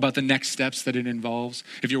about the next steps that it involves.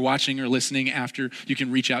 If you're watching or listening after, you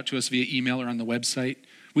can reach out to us via email or on the website.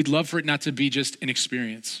 We'd love for it not to be just an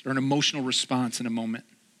experience or an emotional response in a moment.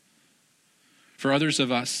 For others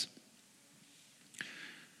of us,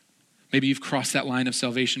 maybe you've crossed that line of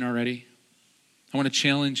salvation already. I want to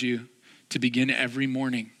challenge you to begin every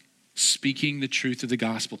morning speaking the truth of the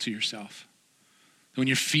gospel to yourself. When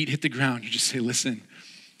your feet hit the ground, you just say, listen,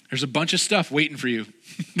 there's a bunch of stuff waiting for you.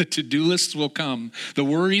 The to-do lists will come. The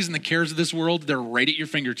worries and the cares of this world, they're right at your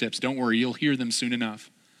fingertips. Don't worry, you'll hear them soon enough.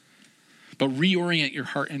 But reorient your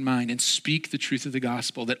heart and mind and speak the truth of the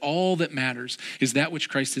gospel, that all that matters is that which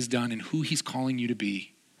Christ has done and who he's calling you to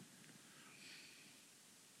be.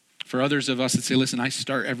 For others of us that say, listen, I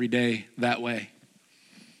start every day that way,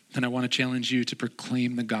 then I want to challenge you to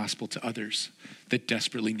proclaim the gospel to others that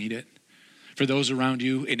desperately need it. For those around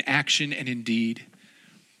you, in action and in deed,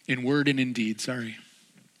 in word and in deed, that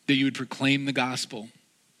you would proclaim the gospel.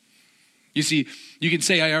 You see, you can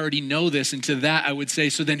say, I already know this, and to that I would say,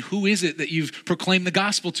 so then who is it that you've proclaimed the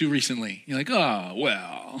gospel to recently? You're like, oh,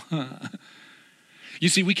 well. You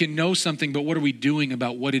see, we can know something, but what are we doing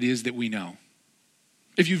about what it is that we know?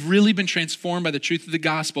 If you've really been transformed by the truth of the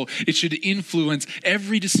gospel, it should influence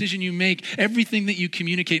every decision you make, everything that you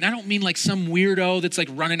communicate. And I don't mean like some weirdo that's like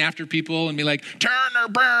running after people and be like, turn or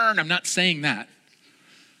burn. I'm not saying that.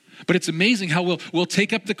 But it's amazing how we'll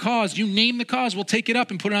take up the cause. You name the cause, we'll take it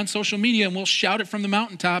up and put it on social media and we'll shout it from the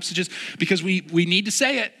mountaintops just because we need to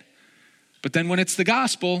say it. But then when it's the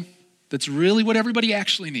gospel, that's really what everybody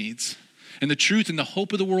actually needs, and the truth and the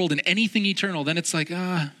hope of the world and anything eternal, then it's like,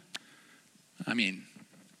 I'm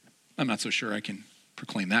not so sure I can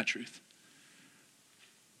proclaim that truth.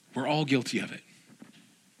 We're all guilty of it.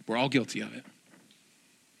 We're all guilty of it.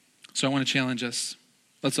 So I want to challenge us.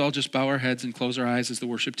 Let's all just bow our heads and close our eyes as the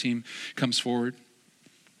worship team comes forward.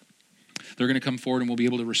 They're going to come forward and we'll be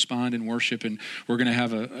able to respond and worship, and we're going to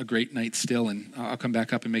have a great night still, and I'll come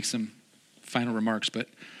back up and make some final remarks. But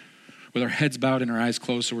with our heads bowed and our eyes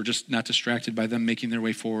closed so we're just not distracted by them making their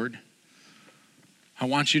way forward, I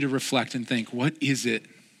want you to reflect and think, what is it?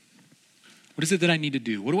 What is it that I need to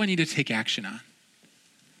do? What do I need to take action on?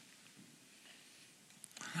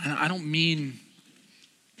 I don't mean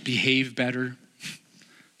behave better.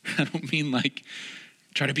 I don't mean like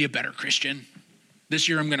try to be a better Christian. This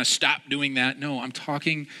year I'm going to stop doing that. No, I'm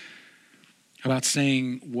talking about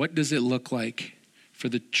saying, what does it look like for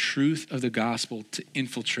the truth of the gospel to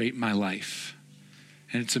infiltrate my life?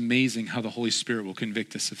 And it's amazing how the Holy Spirit will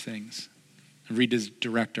convict us of things and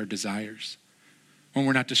redirect our desires. When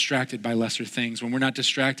we're not distracted by lesser things, when we're not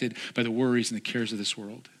distracted by the worries and the cares of this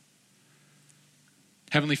world.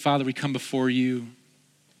 Heavenly Father, we come before you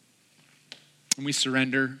and we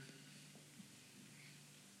surrender.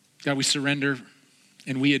 God, we surrender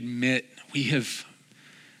and we admit we have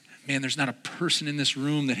Man, there's not a person in this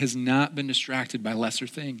room that has not been distracted by lesser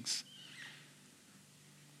things.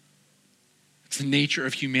 It's the nature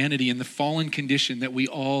of humanity and the fallen condition that we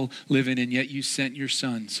all live in, and yet you sent your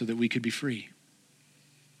son so that we could be free,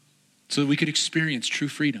 so that we could experience true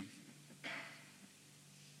freedom,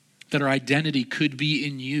 that our identity could be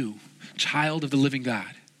in you, child of the living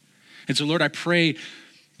God. And so, Lord, I pray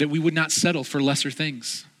that we would not settle for lesser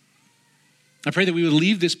things. I pray that we would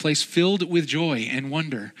leave this place filled with joy and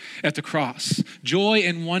wonder at the cross. Joy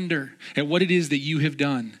and wonder at what it is that you have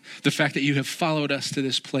done. The fact that you have followed us to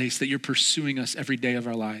this place, that you're pursuing us every day of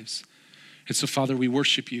our lives. And so, Father, we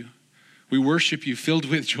worship you. We worship you filled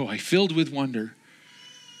with joy, filled with wonder,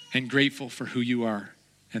 and grateful for who you are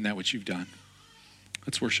and that which you've done.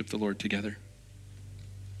 Let's worship the Lord together.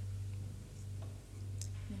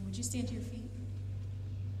 Now, would you stand to your feet?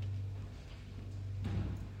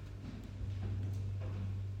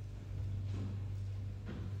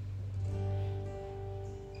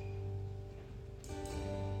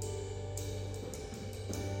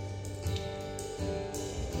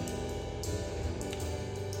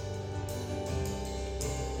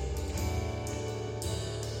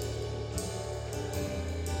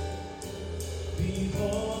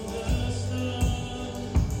 Behold the Son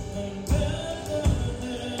of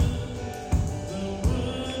Bethlehem,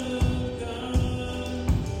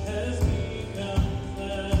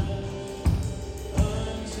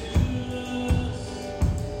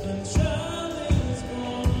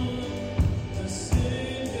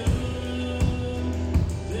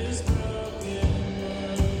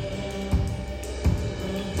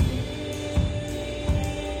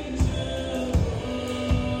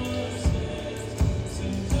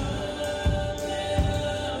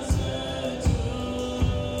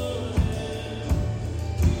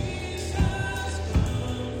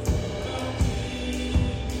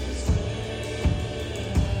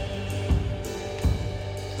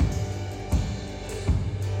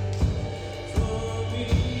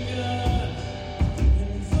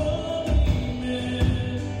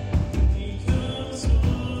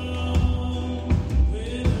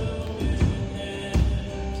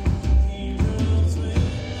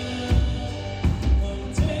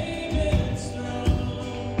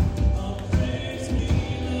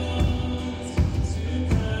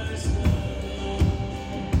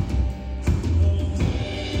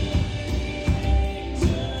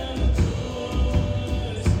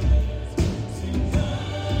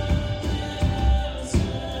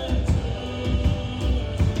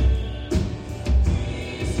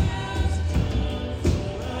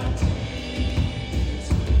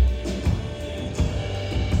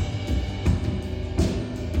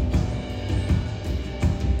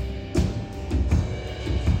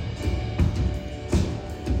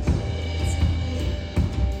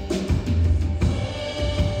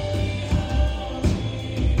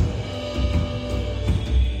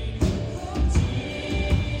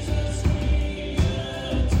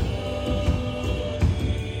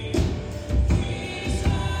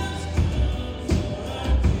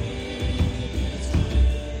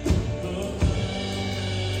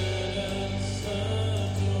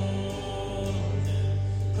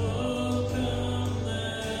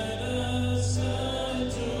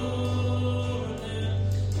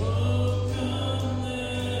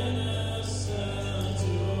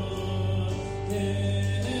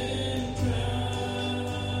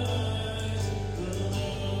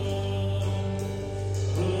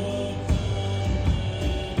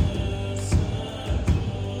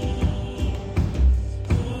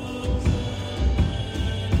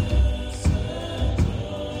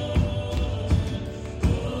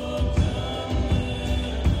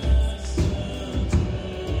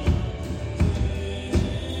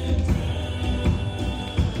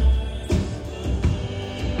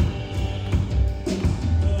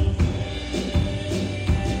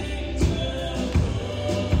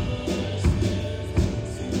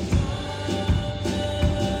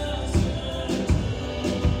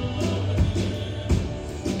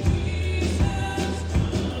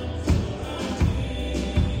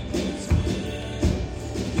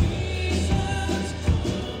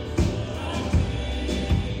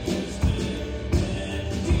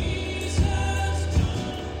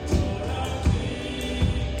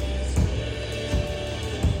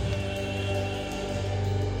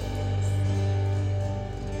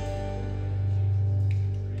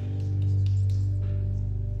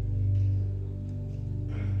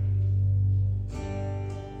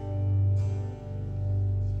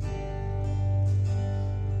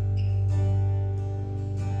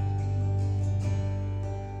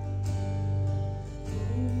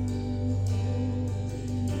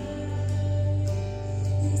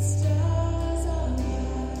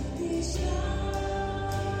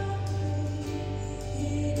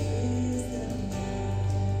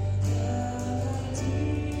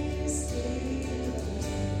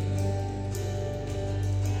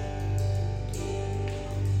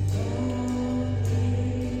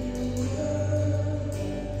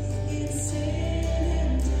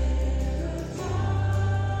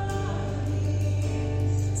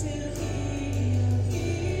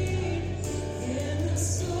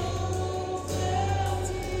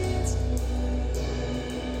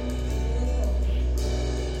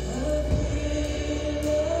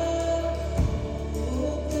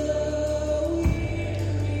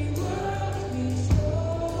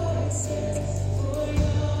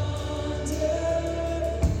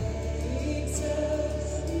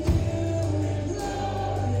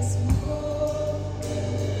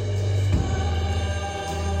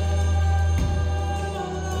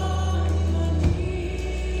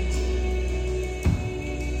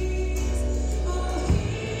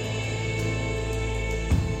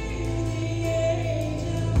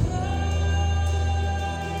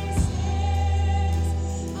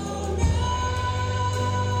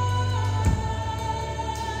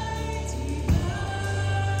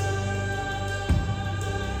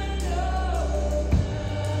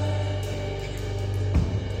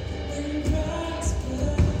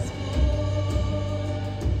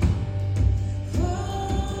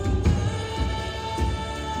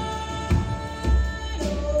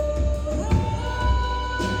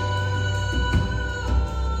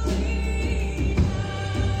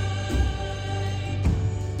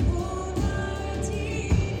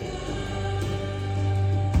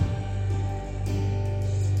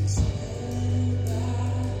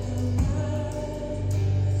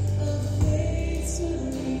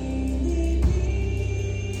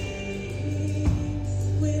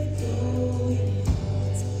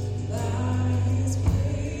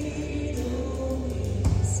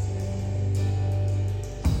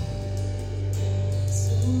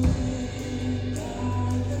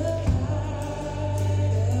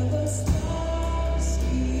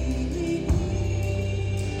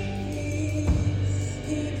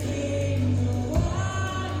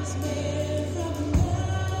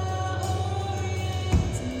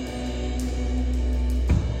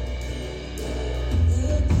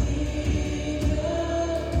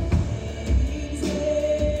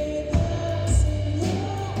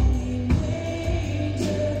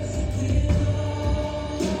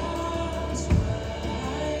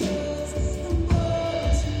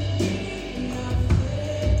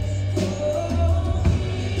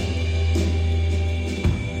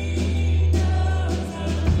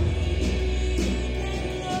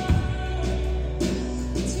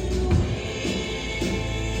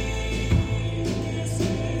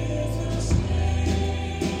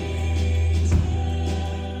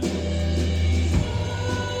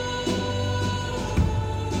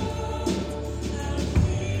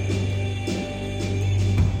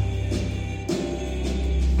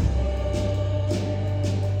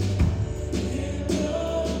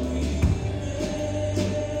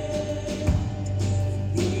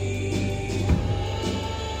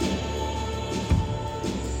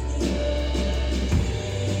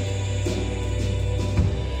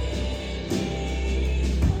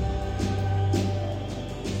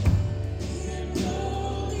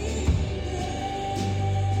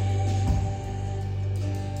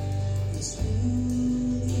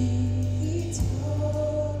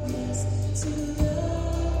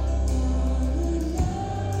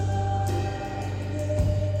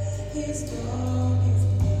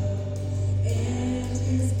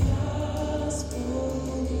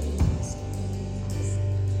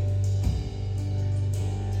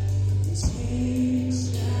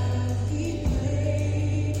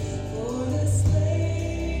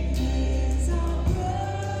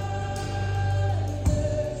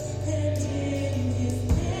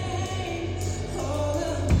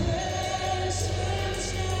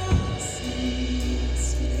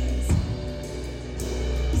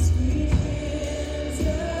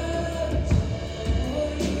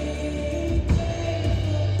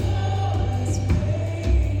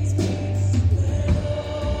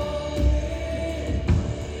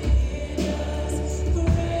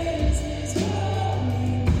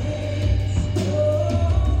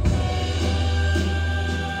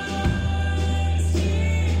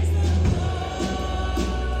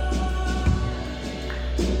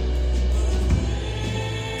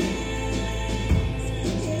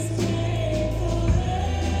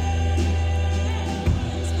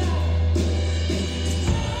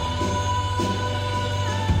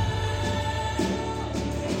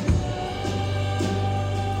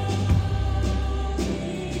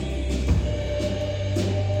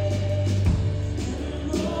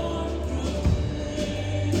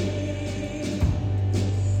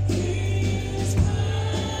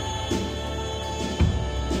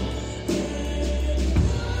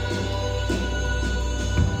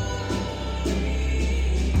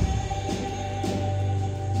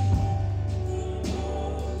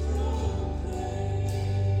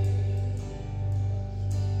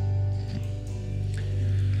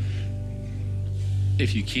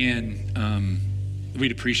 if you can,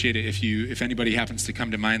 we'd appreciate it if anybody happens to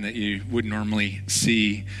come to mind that you would normally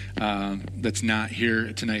see that's not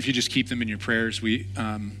here tonight. If you just keep them in your prayers.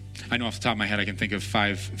 I know off the top of my head I can think of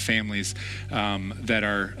 5 families that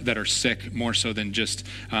are sick, more so than just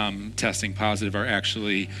testing positive, are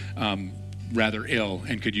actually rather ill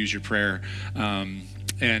and could use your prayer.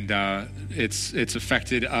 And it's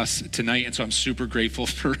affected us tonight, and so I'm super grateful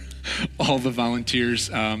for all the volunteers.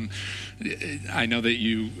 I know that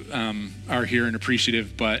you are here and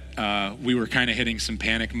appreciative, but we were kind of hitting some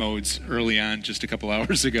panic modes early on just a couple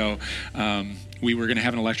hours ago. We were going to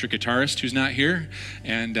have an electric guitarist who's not here,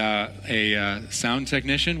 and a sound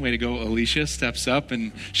technician. Way to go, Alicia steps up,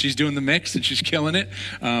 and she's doing the mix, and she's killing it.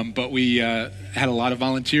 But we had a lot of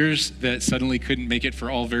volunteers that suddenly couldn't make it for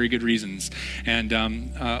all very good reasons. And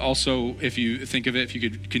also, if you think of it, if you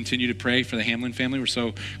could continue to pray for the Hamlin family. We're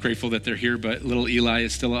so grateful that they're here, but little Eli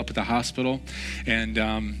is still up at the hospital,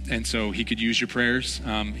 and so he could use your prayers.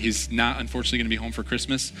 He's not, unfortunately, going to be home for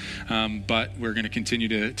Christmas, but we're going to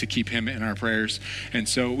continue to keep him in our prayers. And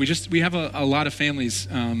so we have a lot of families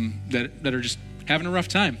that are just having a rough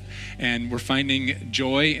time, and we're finding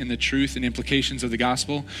joy in the truth and implications of the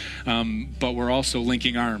gospel, but we're also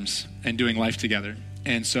linking arms and doing life together.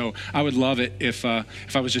 And so I would love it if I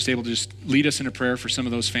was just able to just lead us in a prayer for some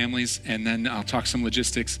of those families, and then I'll talk some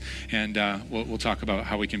logistics, and we'll talk about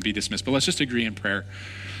how we can be dismissed. But let's just agree in prayer.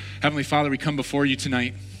 Heavenly Father, we come before you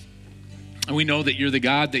tonight. And we know that you're the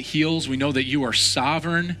God that heals. We know that you are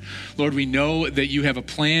sovereign. Lord, we know that you have a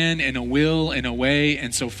plan and a will and a way.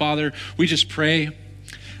 And so, Father, we just pray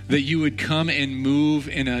that you would come and move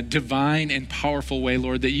in a divine and powerful way,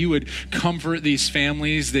 Lord, that you would comfort these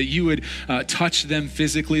families, that you would touch them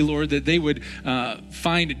physically, Lord, that they would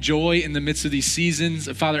find joy in the midst of these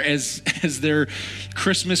seasons. Father, as their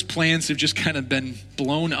Christmas plans have just kind of been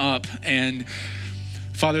blown up, and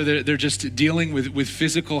Father, they're just dealing with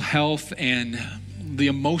physical health and the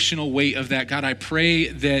emotional weight of that. God, I pray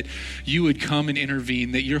that you would come and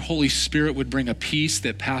intervene, that your Holy Spirit would bring a peace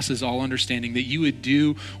that passes all understanding, that you would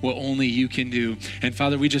do what only you can do. And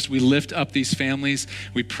Father, we lift up these families.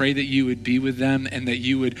 We pray that you would be with them, and that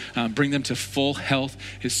you would bring them to full health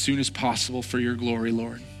as soon as possible for your glory,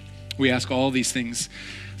 Lord. We ask all these things.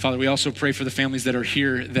 Father, we also pray for the families that are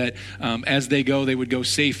here, that as they go, they would go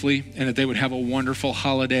safely, and that they would have a wonderful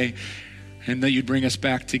holiday, and that you'd bring us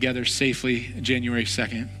back together safely January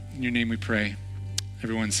 2nd. In your name we pray.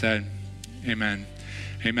 Everyone said, amen.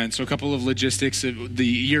 Amen. So a couple of logistics. The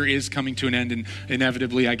year is coming to an end, and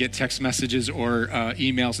inevitably I get text messages or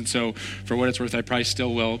emails, and so for what it's worth, I probably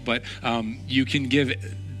still will. But you can give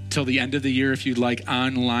till the end of the year if you'd like,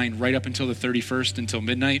 online, right up until the 31st, until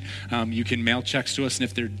midnight. You can mail checks to us, and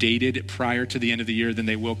if they're dated prior to the end of the year, then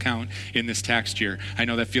they will count in this tax year. I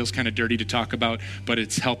know that feels kind of dirty to talk about, but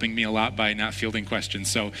it's helping me a lot by not fielding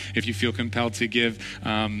questions. So if you feel compelled to give,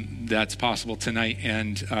 that's possible tonight,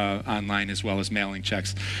 and online, as well as mailing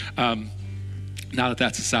checks. Now that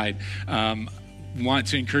that's aside, want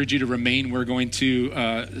to encourage you to remain. We're going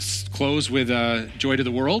to close with Joy to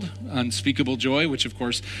the World, Unspeakable Joy, which of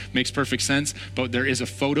course makes perfect sense, but there is a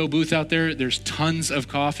photo booth out there. There's tons of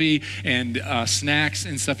coffee and snacks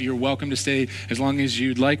and stuff. You're welcome to stay as long as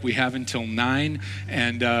you'd like. We have until 9.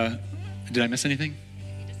 And did I miss anything?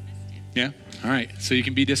 Yeah? All right. So you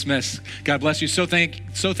can be dismissed. God bless you. So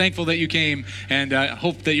thankful that you came, and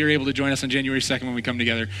hope that you're able to join us on January 2nd when we come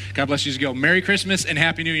together. God bless you as you go. Merry Christmas and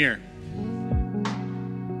Happy New Year.